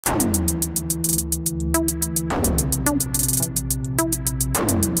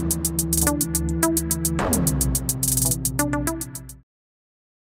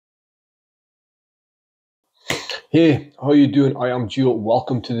Hey, how you doing? I am Gio.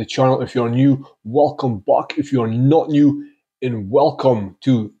 Welcome to the channel. If you're new, welcome back. If you're not new, and welcome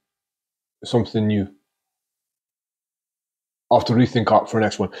to something new. I'll have to rethink that for the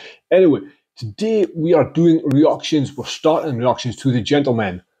next one. Anyway, today we are doing reactions. We're starting reactions to The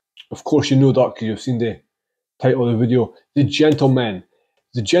Gentleman. Of course, you know that because you've seen the title of the video. The Gentleman.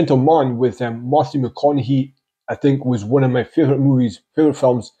 The Gentleman with Matthew McConaughey, I think, was one of my favorite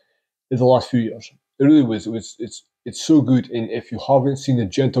films in the last few years. It really was. It's so good. And if you haven't seen The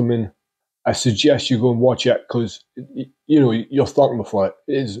Gentleman, I suggest you go and watch it because you're thanking me for it.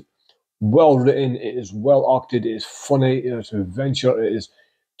 It is well written. It is well acted. It is funny. It is adventure. It is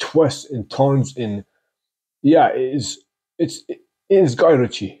twists and turns. And yeah, it is Guy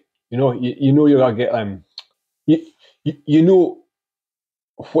Ritchie. You know you're gonna get you know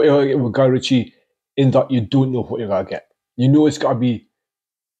what you're gonna get with Guy Ritchie, in that you don't know what you're gonna get. You know it's gotta be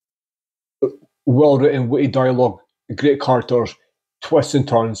well written, witty dialogue, great characters, twists and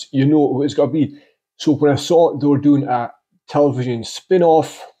turns. You know what it's got to be. So when I saw they were doing a television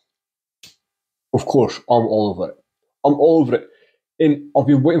spin-off, of course, I'm all over it. I'm all over it. And I've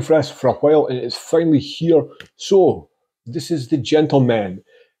been waiting for this for a while, and it's finally here. So this is The Gentleman.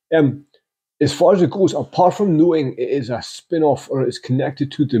 As far as it goes, apart from knowing it is a spin-off or it's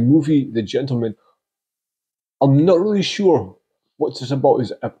connected to the movie The Gentleman, I'm not really sure what this is about. Is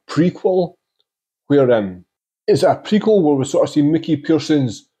it a prequel? Is it a prequel where we sort of see Mickey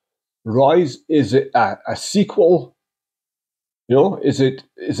Pearson's rise? Is it a sequel? Is it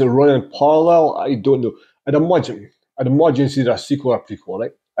running parallel? I don't know. I'd imagine it's either a sequel or a prequel,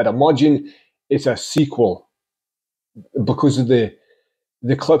 right? I'd imagine it's a sequel because of the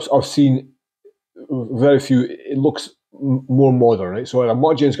clips I've seen. Very few. It looks more modern, right? So I'd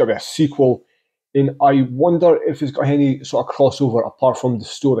imagine it's got to be a sequel. And I wonder if it's got any sort of crossover apart from the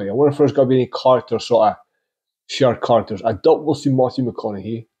story. I wonder if there's got to be any shared characters. I doubt we'll see Matthew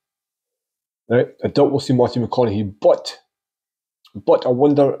McConaughey. Right? I doubt we'll see Matthew McConaughey, but I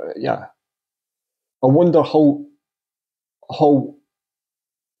wonder, I wonder how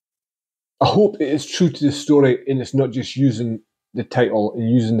I hope it is true to the story and it's not just using the title and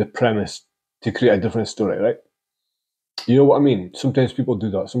using the premise to create a different story, right? You know what I mean? Sometimes people do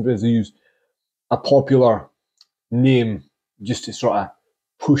that. Sometimes they use a popular name just to sort of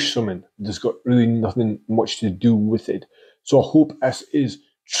push something that's got really nothing much to do with it. So I hope this is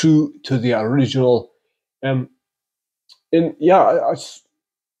true to the original. And yeah,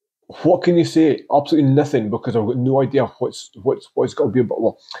 what can you say? Absolutely nothing, because I've got no idea what it's got to be about.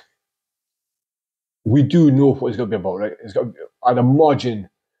 Well, we do know what it's got to be about, right? It's got to be, I'd imagine,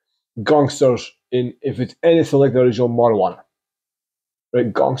 gangsters in, if it's anything like the original, marijuana,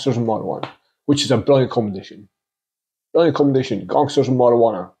 right? Gangsters and marijuana, which is a brilliant combination. Brilliant combination, gangsters and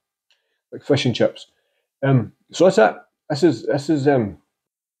marijuana, like fish and chips. So that's it. This is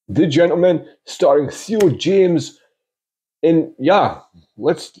The Gentleman, starring Theo James. And yeah,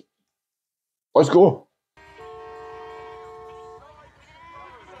 let's go.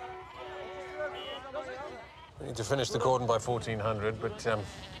 We need to finish the cordon by 1400, but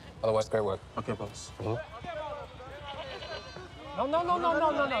otherwise, great work. Okay, boss. No.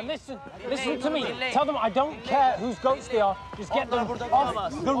 Listen to me. Tell them I don't care whose goats they are. Just get them off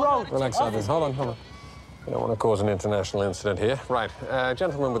the road. Relax, Ivan. Hold on. We don't want to cause an international incident here. Right,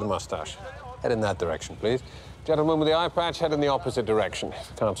 gentleman with the mustache. Head in that direction, please. Gentleman with the eye patch, head in the opposite direction.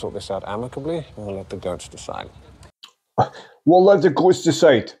 If we can't sort this out amicably, we'll let the goats decide. We'll let the goats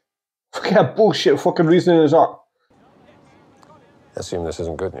decide. What kind of bullshit fucking reasoning is that? I assume this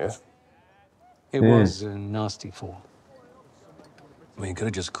isn't good news. It was a nasty fall. I mean, you could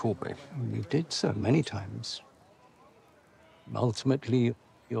have just called me. You did so many times. Ultimately,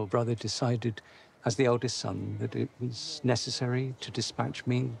 your brother decided, as the eldest son, that it was necessary to dispatch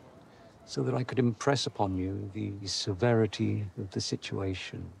me so that I could impress upon you the severity of the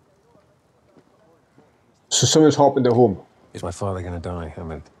situation. So something's happened at home. Is my father going to die? I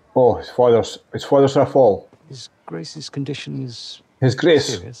mean... Oh, his father's a fall. His Grace's condition is His Grace.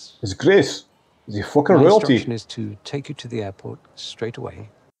 serious. His Grace. Is he fucking My royalty? instruction is to take you to the airport straight away.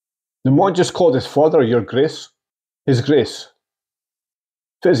 The man just called his father Your Grace. His Grace.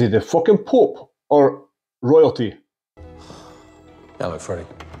 Is he the fucking Pope or royalty? Hello, Freddie.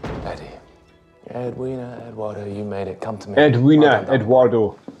 Eddie. Edwina, Eduardo, you made it. Come to me. Edwina,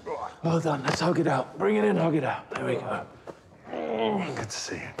 Eduardo. Well done. Let's hug it out. Bring it in, hug it out. There we go. Good to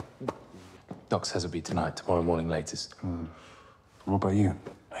see you. Doc says it'll be tonight, tomorrow morning latest. What about you?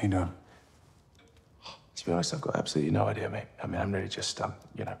 How you doing? To be honest, I've got absolutely no idea, mate. I mean, I'm really just,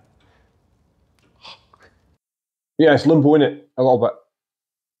 Yeah, it's limbo, innit? A little bit.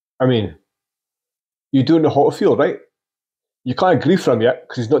 I mean, you don't know how to feel, right? You can't grieve for him yet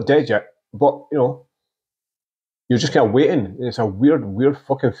because he's not dead yet. But, you know, you're just kind of waiting. And it's a weird, weird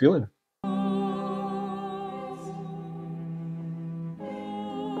fucking feeling.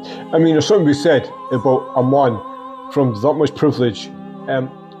 I mean, there's something to be said about a man from that much privilege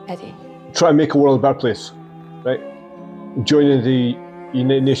Eddie. trying to make a world a better place, right? Joining the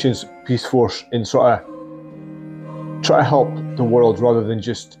United Nations Peace Force and sort of try to help the world rather than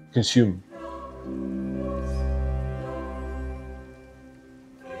just consume.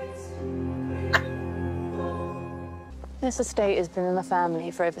 This estate has been in the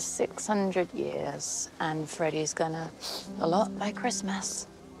family for over 600 years, and Freddie's gonna a lot by Christmas.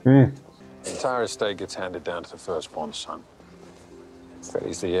 The entire estate gets handed down to the firstborn son.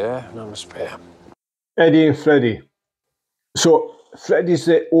 Freddie's the heir, none to spare. Eddie and Freddie. So, Freddie's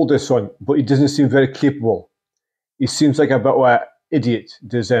the oldest son, but he doesn't seem very capable. He seems like a bit of an idiot,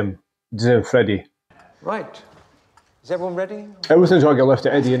 does Freddie. Right. Is everyone ready? Everything's got to get left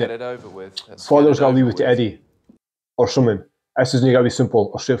to Eddie, innit? Get it over with. Father's got to leave it to Eddie. Or something. This isn't got to be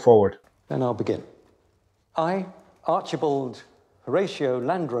simple or straightforward. Then I'll begin. I, Archibald Horatio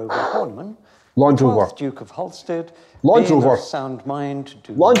Landrover Horniman, Land Rover. 12th Duke of Halstead, Land being Rover. of sound mind,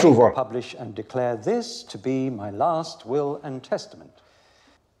 do Land Rover. publish and declare this to be my last will and testament.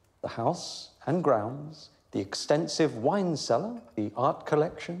 The house and grounds, the extensive wine cellar, the art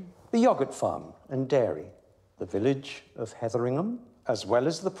collection, the yogurt farm and dairy, the village of Heatheringham, as well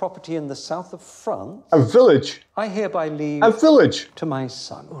as the property in the south of France. A village? I hereby leave A village? to my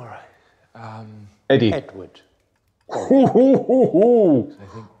son. All right. Eddie. Edward. I think,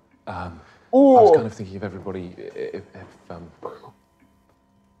 I was kind of thinking of everybody,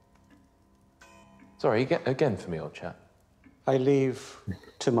 Sorry, again for me, old chap. I leave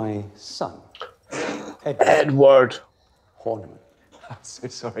to my son, Edward. Horniman. I'm so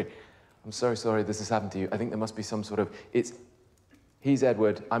sorry. I'm so sorry this has happened to you. I think there must be some sort of, he's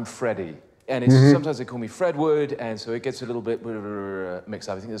Edward, I'm Freddie. And it's sometimes they call me Fredwood, and so it gets a little bit mixed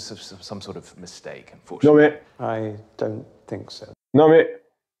up. I think there's some sort of mistake, unfortunately. No, mate. I don't think so. No, mate.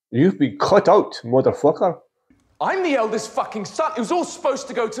 You've been cut out, motherfucker. I'm the eldest fucking son. It was all supposed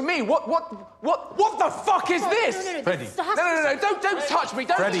to go to me. What the fuck is this? Freddie. No, don't touch me.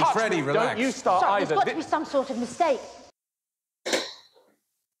 Don't touch me. Freddie, relax. Don't you start Stop, either. There's got to be some sort of mistake.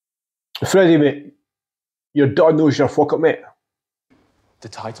 Freddie, mate. Your dad knows you're a fuck up, mate. The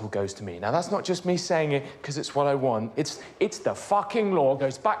title goes to me. Now, that's not just me saying it because it's what I want. It's the fucking law. It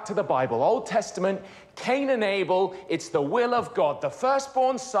goes back to the Bible, Old Testament, Cain and Abel. It's the will of God. The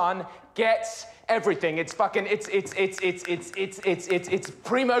firstborn son gets everything. It's fucking, it's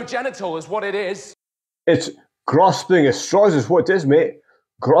primogenital is what it is. It's grasping at straws is what it is, mate.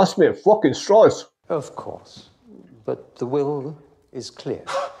 Grasping at fucking straws. Of course. But the will is clear.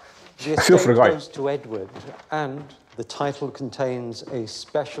 The I feel for the estate guy. goes to Edward, and the title contains a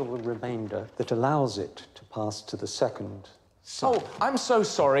special remainder that allows it to pass to the second son. Oh, I'm so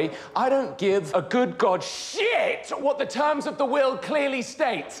sorry. I don't give a good God shit what the terms of the will clearly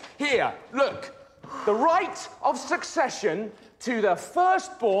states. Here, look. The right of succession to the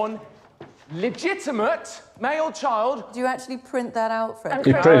firstborn legitimate male child. Do you actually print that out, Fred?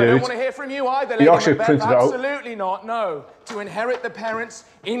 He I printed don't it. want to hear from you either, He Lady actually Macbeth. printed it out. Absolutely not, no. To inherit the parents'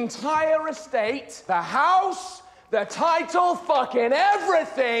 entire estate, the house, the title, fucking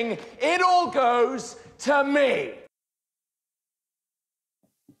everything, it all goes to me.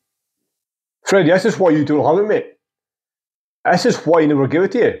 Freddie, this is why you don't have it, mate. This is why you never give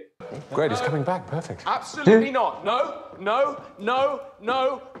it to you. Great, he's coming back. Perfect. Absolutely not. No.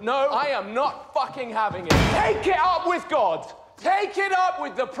 I am not fucking having it. Take it up with God. Take it up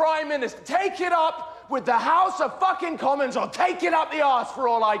with the Prime Minister. Take it up with the House of fucking Commons, or take it up the arse for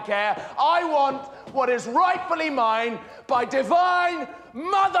all I care. I want what is rightfully mine by divine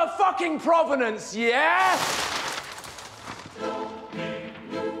motherfucking providence, yeah?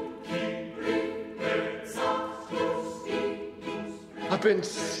 I've been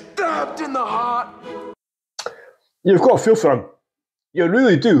stabbed in the heart. You've got to feel for him. You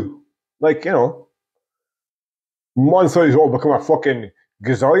really do. Like, you know, man thought he's going to become a fucking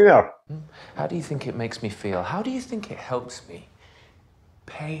gazillionaire. How do you think it makes me feel? How do you think it helps me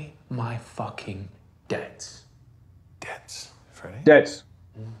pay my fucking debts? Debts, Freddie? Debts.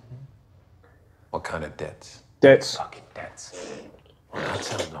 What kind of debts? Debts. Fucking debts. That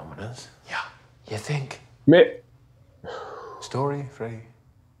sounds ominous. Yeah, you think? Mate, Story, Freddie?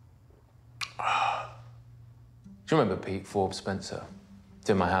 Do you remember Pete Forbes Spencer? It's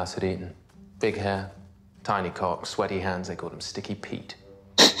in my house at Eton. Big hair, tiny cock, sweaty hands. They called him Sticky Pete.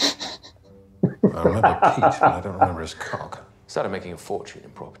 I remember Pete, but I don't remember his cock. Started making a fortune in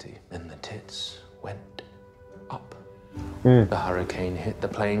property. Then the tits went up. The hurricane hit, the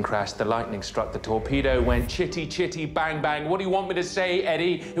plane crashed, the lightning struck, the torpedo went chitty, chitty, bang, bang. What do you want me to say,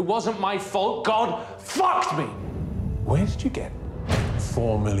 Eddie? It wasn't my fault. God fucked me. Where did you get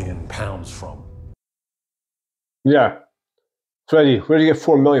 £4 million from? Yeah. Freddie, where did you get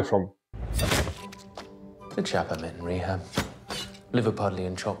 $4 million from? The chap I met in rehab.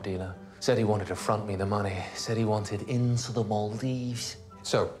 Liverpudlian chop dealer. Said he wanted to front me the money. Said he wanted into the Maldives.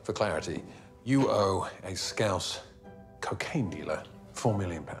 So, for clarity, you owe a Scouse cocaine dealer £4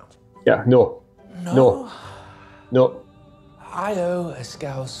 million. Yeah, no. I owe a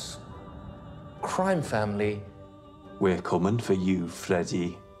Scouse crime family. We're coming for you,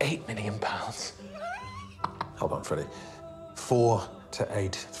 Freddie. £8 million. Hold on, Freddie. 4 to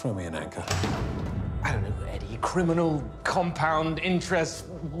 8. Throw me an anchor. I don't know, Eddie. Criminal compound interest,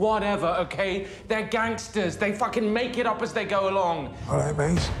 whatever, okay? They're gangsters. They fucking make it up as they go along. All right,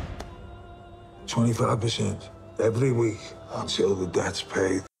 mate. 25% every week until the debt's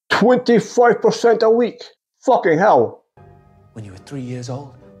paid. 25% a week? Fucking hell. When you were 3 years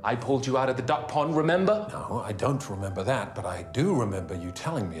old, I pulled you out of the duck pond, remember? No, I don't remember that, but I do remember you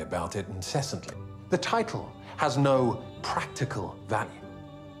telling me about it incessantly. The title has no practical value.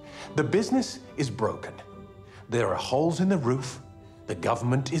 The business is broken. There are holes in the roof. The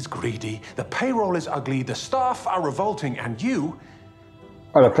government is greedy. The payroll is ugly. The staff are revolting. And you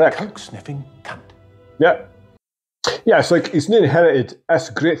are a prick. Coke-sniffing cunt. Yeah. Yeah, it's like he's not inherited. That's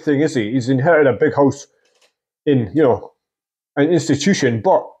a great thing, is he? He's inherited a big house in, you know, an institution,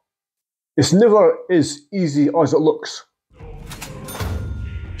 but it's never as easy as it looks.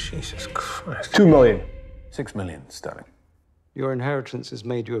 Jesus Christ. $2 million. $6 million sterling. Your inheritance has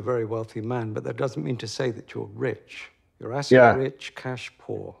made you a very wealthy man, but that doesn't mean to say that you're rich. You're asset rich, cash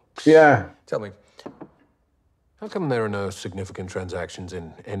poor. Yeah. Tell me, how come there are no significant transactions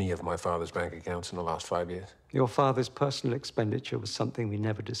in any of my father's bank accounts in the last 5 years? Your father's personal expenditure was something we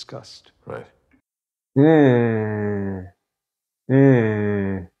never discussed. Right. Where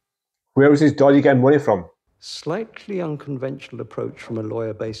was his daddy getting money from? Slightly unconventional approach from a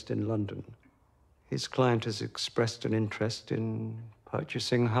lawyer based in London. His client has expressed an interest in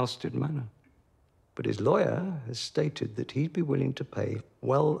purchasing Halstead Manor. But his lawyer has stated that he'd be willing to pay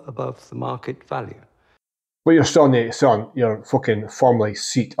well above the market value. But you're still not selling your fucking family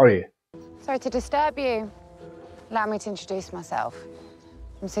seat, are you? Sorry to disturb you. Allow me to introduce myself.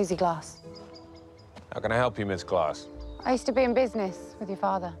 I'm Susie Glass. How can I help you, Miss Glass? I used to be in business with your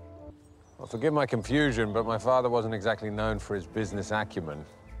father. Well, forgive my confusion, but my father wasn't exactly known for his business acumen.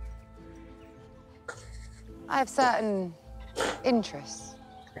 I have certain interests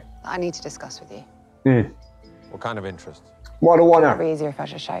that I need to discuss with you. What kind of interests? Marijuana. It'd be easier if I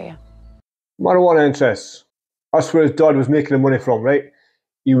just show you. Marijuana interests. That's where his dad was making the money from, right?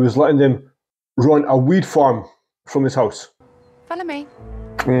 He was letting them run a weed farm from his house. Follow me.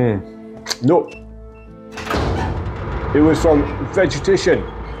 Nope. It was from vegetation.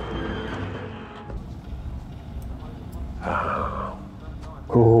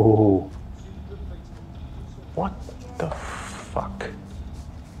 Oh. What the fuck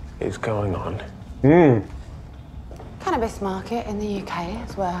is going on? Cannabis market in the UK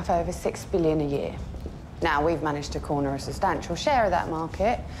is worth over $6 billion a year. Now, we've managed to corner a substantial share of that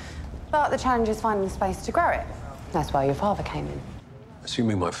market, but the challenge is finding the space to grow it. That's why your father came in.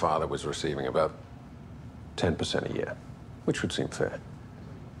 Assuming my father was receiving about 10% a year, which would seem fair.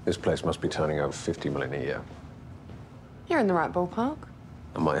 This place must be turning over $50 million a year. You're in the right ballpark.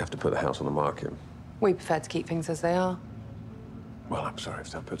 I might have to put the house on the market. We prefer to keep things as they are. Well, I'm sorry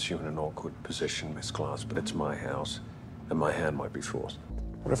if that puts you in an awkward position, Miss Glass, but it's my house, and my hand might be forced.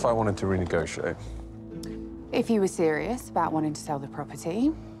 What if I wanted to renegotiate? If you were serious about wanting to sell the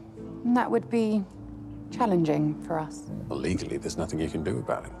property, that would be challenging for us. Well, legally, there's nothing you can do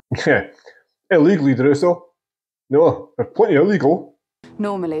about it. Yeah. Illegally, there is, though. No, there's plenty illegal.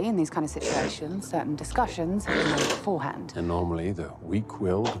 Normally, in these kind of situations, certain discussions have been made beforehand. And normally, the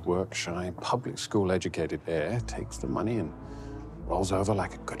weak-willed, work-shy, public school-educated heir takes the money and rolls over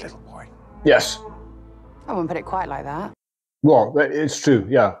like a good little boy. Yes. I wouldn't put it quite like that. Well, it's true,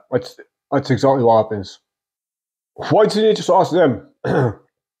 yeah. That's exactly what happens. Why did you just ask them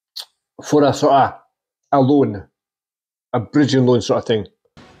for a sort of a loan? A bridging loan sort of thing?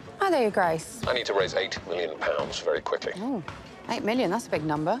 Hi there, Your Grace. I need to raise £8 million very quickly. Oh, 8 million, that's a big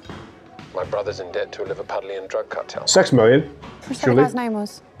number. My brother's in debt to a Liverpudlian drug cartel. 6 million. What's the guy's name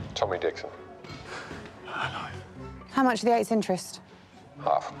was? Tommy Dixon. How much of the 8's interest?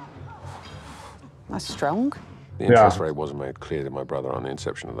 Half. That's strong. The interest rate wasn't made clear to my brother on the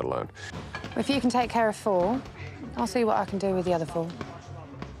inception of the loan. If you can take care of 4, I'll see what I can do with the other 4.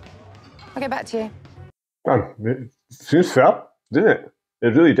 I'll get back to you. It seems fair, doesn't it?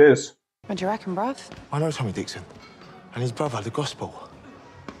 It really does. What do you reckon, bruv? I know Tommy Dixon and his brother, the Gospel.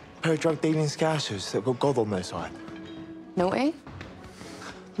 A pair of drug-dealing scousers that got God on their side. Naughty?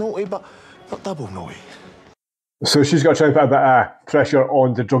 Naughty, but not double naughty. So she's got to try and put a bit of pressure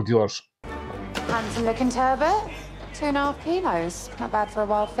on the drug dealers. Handsome-looking turbot. 2.5 kilos. Not bad for a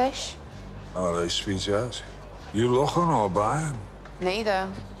wild fish. Are they sweet as? You looking or buying? Neither.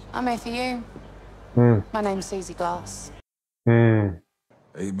 I'm here for you. My name's Susie Glass.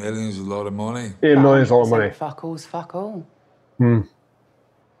 8 million's a lot of money. 8 million's a lot of money. Fuck all's fuck all.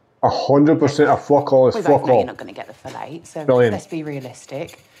 100% of fuck all is We fuck both know all. you're not going to get the full 8, so Brilliant. let's be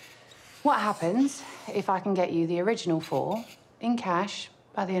realistic. What happens if I can get you the original 4 in cash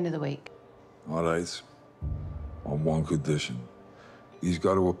by the end of the week? All right. On one condition. He's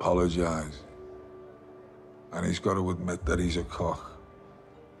got to apologize. And he's got to admit that he's a cock.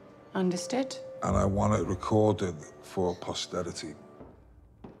 Understood? And I want it recorded for posterity.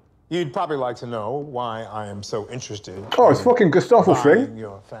 You'd probably like to know why I am so interested. Oh, it's fucking Gustavo buying Fring.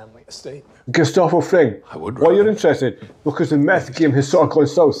 your family estate. Gustavo Fring. I would. Why you're interested? Because the meth game has sort of gone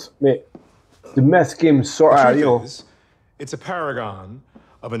south, mate. The meth game sort of, you know. It's a paragon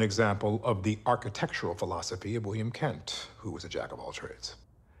of an example of the architectural philosophy of William Kent, who was a jack of all trades.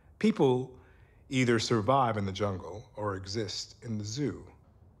 People either survive in the jungle or exist in the zoo.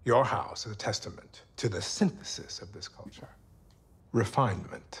 Your house is a testament to the synthesis of this culture.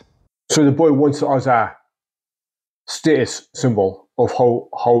 Refinement. So the boy wants it as a status symbol of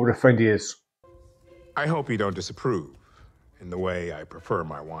how refined he is. I hope you don't disapprove in the way I prefer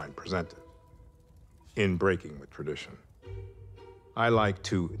my wine presented, in breaking with tradition. I like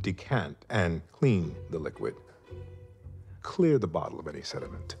to decant and clean the liquid, clear the bottle of any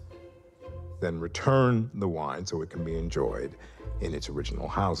sediment, then return the wine so it can be enjoyed in its original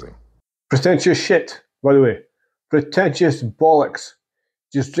housing. Pretentious shit, by the way. Pretentious bollocks.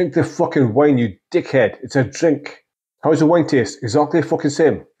 Just drink the fucking wine, you dickhead. It's a drink. How's the wine taste? Exactly the fucking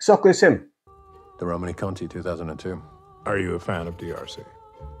same. Exactly the same. The Romani Conti 2002. Are you a fan of DRC?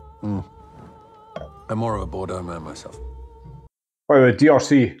 I'm more of a Bordeaux man myself. By the way,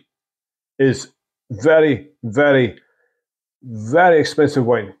 DRC is very, very, very expensive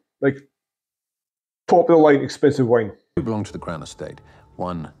wine. Like, top of the line expensive wine. Two belong to the Crown Estate.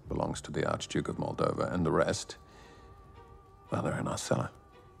 One belongs to the Archduke of Moldova, and the rest, well, they're in our cellar.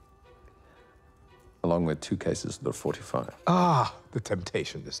 Along with 2 cases of the 45. Ah, the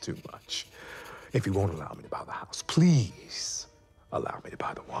temptation is too much. If you won't allow me to buy the house, please allow me to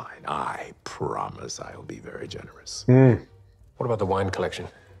buy the wine. I promise I'll be very generous. What about the wine collection?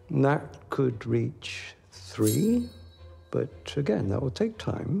 That could reach 3, but again, that will take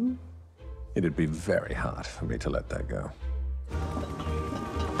time. It'd be very hard for me to let that go.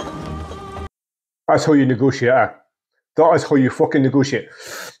 That's how you negotiate. That is how you fucking negotiate.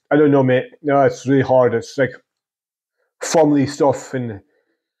 I don't know, mate. No, it's really hard. It's like family stuff and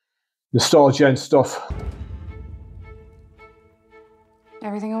nostalgia and stuff.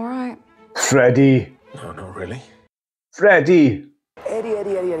 Everything all right? Freddie. No, not really. Freddie. Eddie.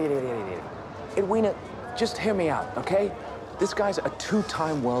 Edwina, just hear me out, okay? This guy's a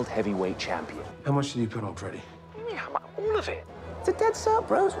 2-time world heavyweight champion. How much did you put on Freddie? Yeah, all of it. It's a dead cert,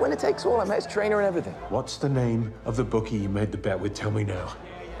 bro. It's winner takes all. I met his trainer and everything. What's the name of the bookie you made the bet with? Tell me now.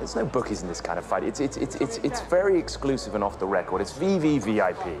 There's no bookies in this kind of fight. It's very exclusive and off the record. It's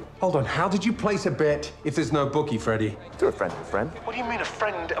VVVIP. Hold on, how did you place a bet if there's no bookie, Freddie? Through a friend of a friend. What do you mean a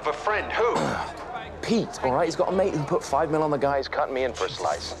friend of a friend? Who? Pete, all right? He's got a mate who put $5 million on the guy who's cutting me in for a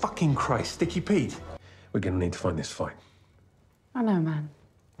slice. Fucking Christ, Sticky Pete. We're gonna need to find this fight. I know, man.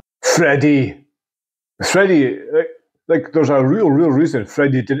 Freddie. Freddie, like there's a real reason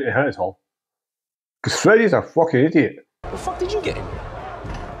Freddie didn't hit it all. Because Freddie's a fucking idiot. The fuck did you get him?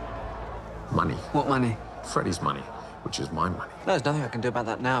 Money. What money? Freddie's money, which is my money. No, there's nothing I can do about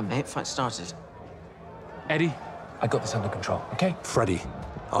that now, mate. Fight started. Eddie, I got this under control, okay? Freddie,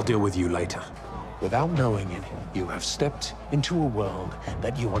 I'll deal with you later. Without knowing it, you have stepped into a world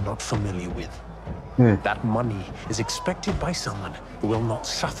that you are not familiar with. That money is expected by someone who will not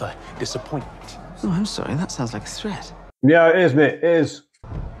suffer disappointment. Oh, I'm sorry. That sounds like a threat. Yeah, it is, mate. It is.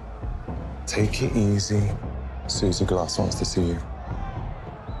 Take it easy. Susie Glass wants to see you.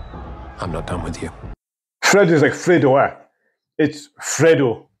 I'm not done with you. Freddie's like Fredo, eh? It's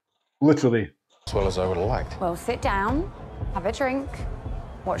Fredo, literally. As well as I would have liked. Well, sit down, have a drink,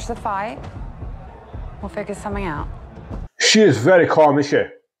 watch the fight. We'll figure something out. She is very calm, isn't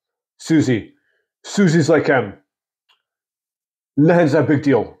she? Susie. Susie's like, nothing's a big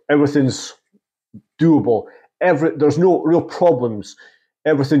deal. Everything's doable. There's no real problems.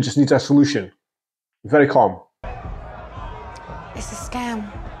 everything just needs a solution. Very calm. It's a scam.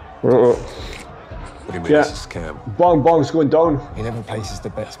 What do you mean it's a scam? Bong Bong's going down. He never places the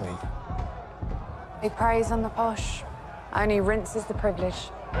bets, mate. He preys on the posh. Only rinses the privilege.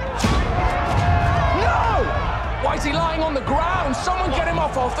 No! Why is he lying on the ground? Someone get him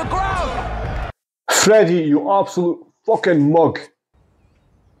off the ground! Freddy, you absolute fucking mug.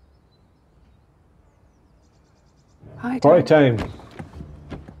 Party time.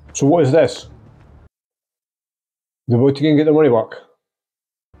 So what is this? They're about to go and get their money back.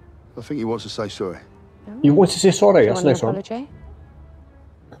 I think he wants to say sorry. You want to say sorry? That's nice one. Apology?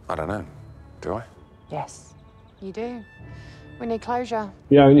 I don't know. Do I? Yes, you do. We need closure.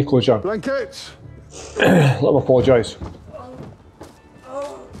 Yeah, we need closure. Blankets! Let him apologise.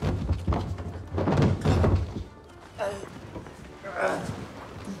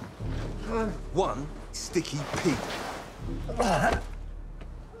 One sticky pig.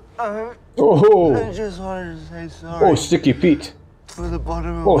 Oh, I just wanted to say sorry. oh, Sticky Pete. For the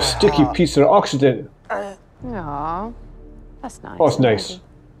bottom of Oh, my Sticky heart. Pete's an accident. Aww, that's nice. Oh, that's nice.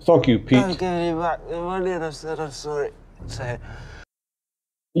 Thank you, I'm Pete. giving you back the money and I said I'm sorry. Say it.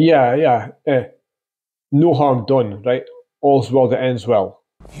 Yeah. No harm done, right? All's well that ends well.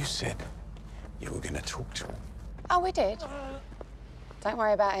 You said you were going to talk to him. Oh, we did. Don't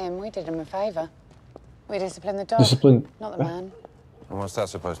worry about him. We did him a favour. We disciplined the dog. Discipline. Not the man. And what's that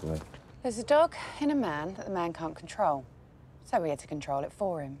supposed to mean? There's a dog in a man that the man can't control. So we had to control it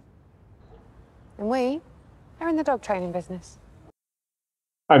for him. And we are in the dog training business.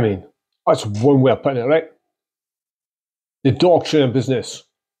 I mean, that's one way of putting it, right? The dog training business.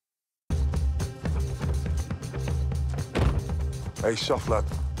 Hey, soft lad.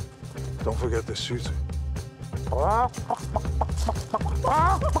 Don't forget the suit. Is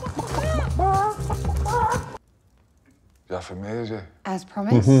that for me, is it? As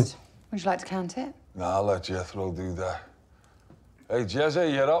promised. Would you like to count it? Nah, I'll let Jethro do that. Hey,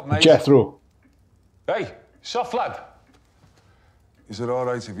 Jezzy, you're up, mate. Jethro. Hey, soft lad. Is it all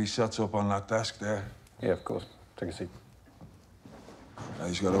right if he sets up on that desk there? Yeah, of course. Take a seat.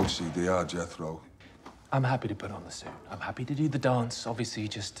 He's got OCD, Jethro. I'm happy to put on the suit. I'm happy to do the dance, obviously,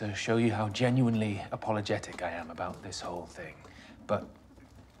 just to show you how genuinely apologetic I am about this whole thing. But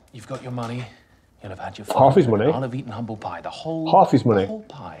you've got your money. You'll have had your fun. Half his money. I'll have eaten humble pie. The whole... Half his money. The whole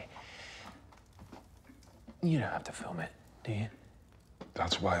pie. You don't have to film it, do you?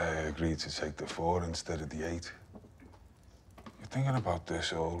 That's why I agreed to take the 4 instead of the 8. You're thinking about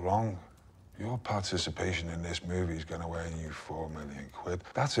this all wrong. Your participation in this movie is going to earn you £4 million.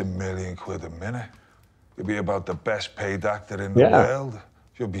 That's £1 million a minute. You'll be about the best paid actor in the world.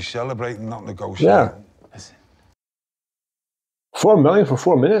 You'll be celebrating, not negotiating. Yeah. 4 million for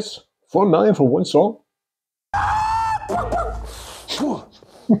 4 minutes? 4 million for one song?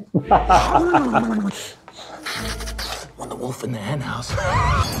 When the wolf in the hen house.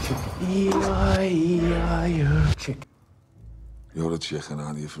 Chicken. You're a chicken,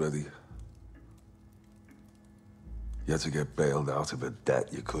 aren't you, Freddy? You had to get bailed out of a debt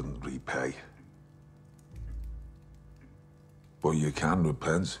you couldn't repay. But you can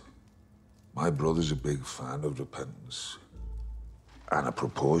repent. My brother's a big fan of repentance. And a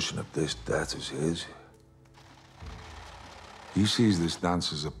proportion of this debt is his. He sees this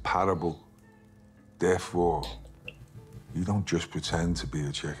dance as a parable. Therefore, you don't just pretend to be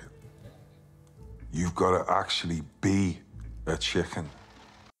a chicken. You've got to actually be a chicken.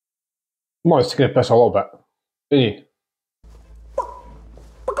 Might taking a piss a little bit. Isn't he?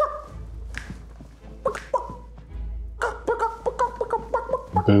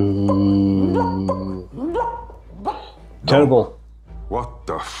 Boo. Terrible. What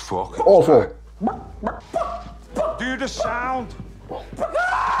the fuck? Awful. Do the sound.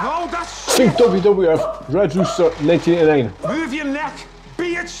 No, that's Think WWF Red Rooster 1989. Move your neck.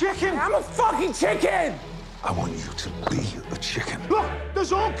 Be a chicken. I'm a fucking chicken! I want you to be a chicken. Look,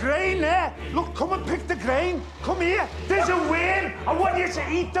 there's all grain there. Look, come and pick the grain. Come here. There's a worm. I want you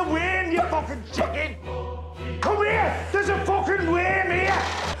to eat the worm, you fucking chicken. Come here. There's a fucking worm here.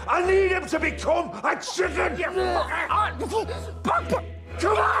 I need him to become a chicken, you fucking...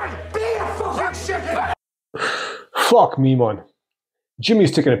 Come on, be a fucking chicken. Fuck me, man.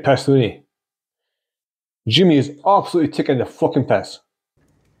 Jimmy's taking a piss, isn't he? Jimmy is absolutely taking the fucking piss.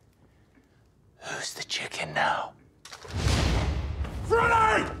 Who's the chicken now?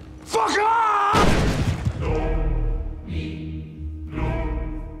 Freddy! Fuck off!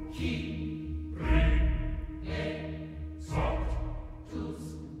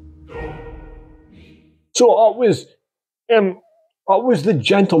 So it was The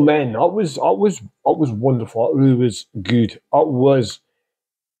Gentleman. It was wonderful. It really was good. It was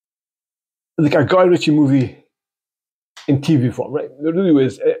like a Guy Ritchie movie in TV form, right? There really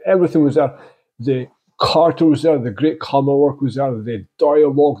was. Everything was there. The Carter was there, the great camera work was there, the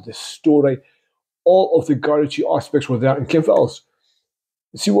dialogue, the story, all of the Guy Ritchie aspects were there. And Kim Fells,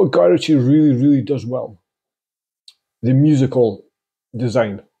 see what Guy Ritchie really, really does well. The musical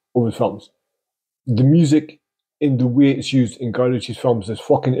design of his films. The music in the way it's used in Guy Ritchie's films is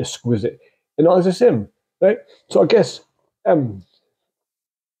fucking exquisite. And that is the same, right? So I guess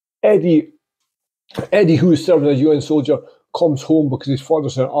Eddie, who is serving as a UN soldier, comes home because his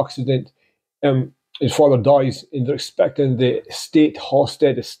father's in an accident. His father dies, and they're expecting the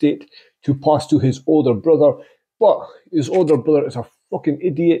Halstead estate to pass to his older brother. But his older brother is a fucking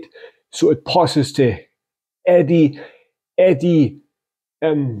idiot, so it passes to Eddie. Eddie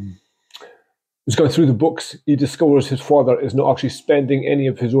is going through the books. He discovers his father is not actually spending any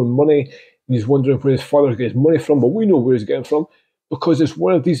of his own money, and he's wondering where his father gets money from, but we know where he's getting from, because it's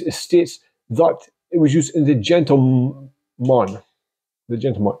one of these estates that it was used in the Gentleman.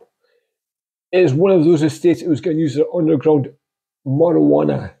 It is one of those estates. It was getting used as an underground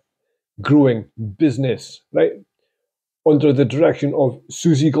marijuana growing business, right? Under the direction of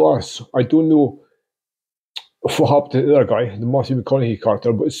Susie Glass. I don't know what happened to the other guy, the Matthew McConaughey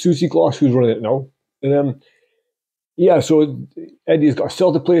character, but it's Susie Glass who's running it now. And so Eddie's got to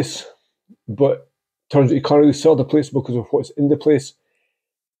sell the place, but turns out he can't really sell the place because of what's in the place.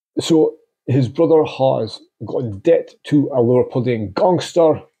 So his brother has got in debt to a Liverpudlian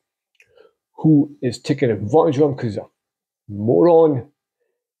gangster who is taking advantage of him because he's a moron.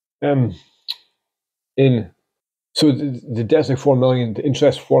 So the debt's like 4 million, the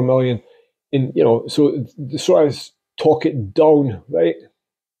interest 4 million. So the sort of talk it down, right,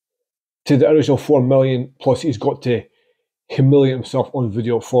 to the original 4 million, plus he's got to humiliate himself on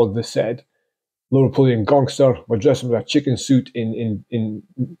video for the said Liverpudlian gangster by dressing in a chicken suit in doing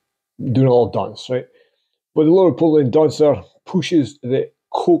a little dance, right? But the Liverpudlian dancer pushes the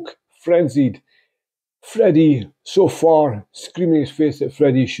coke-frenzied Freddie so far, screaming in his face that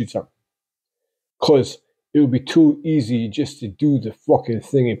Freddie shoots him. Because it would be too easy just to do the fucking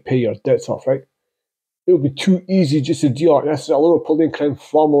thing and pay your debts off, right? It would be too easy just to do it. That's a Liverpudlian crime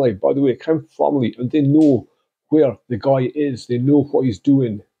family, by the way, crime family, and they know where the guy is. They know what he's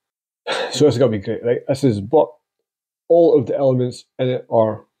doing. So this is going to be great, right? But all of the elements in it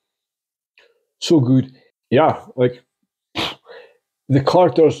are so good. Yeah, like, the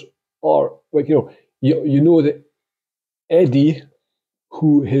characters are, like, you know that Eddie,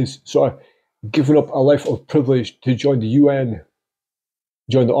 who has sort of given up a life of privilege to join the UN,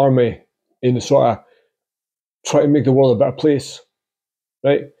 join the army, in the sort of try to make the world a better place,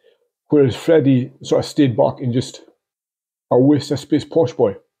 right? Whereas Freddie sort of stayed back and just a waste of space posh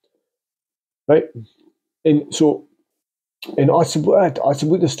boy, right? And so, and that's about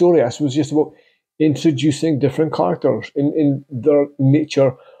the story. This was just about introducing different characters in their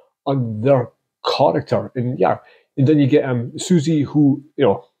nature and their character. And yeah, and then you get Susie, who,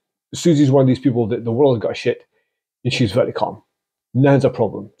 Susie's one of these people that the world got shit, and she's very calm. None's a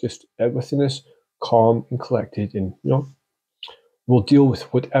problem. Just everything is calm and collected, and we'll deal with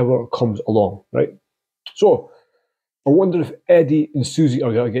whatever comes along, right? So I wonder if Eddie and Susie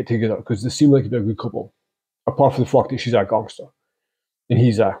are going to get together, because they seem like they're a good couple, apart from the fact that she's a gangster and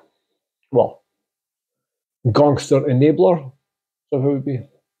he's a, gangster enabler. So how it would be.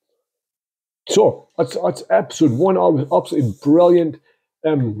 So that's episode 1. I was absolutely brilliant.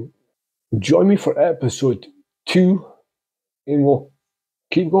 Join me for episode 2, and we'll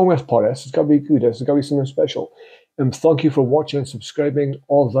keep going with part. This is going to be good. This is going to be something special. Thank you for watching and subscribing,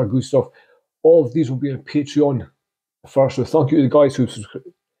 all of that good stuff. All of these will be on Patreon first. So thank you to the guys who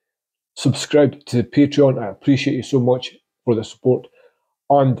subscribed to Patreon. I appreciate you so much for the support.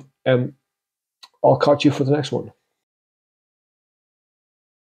 And I'll catch you for the next one.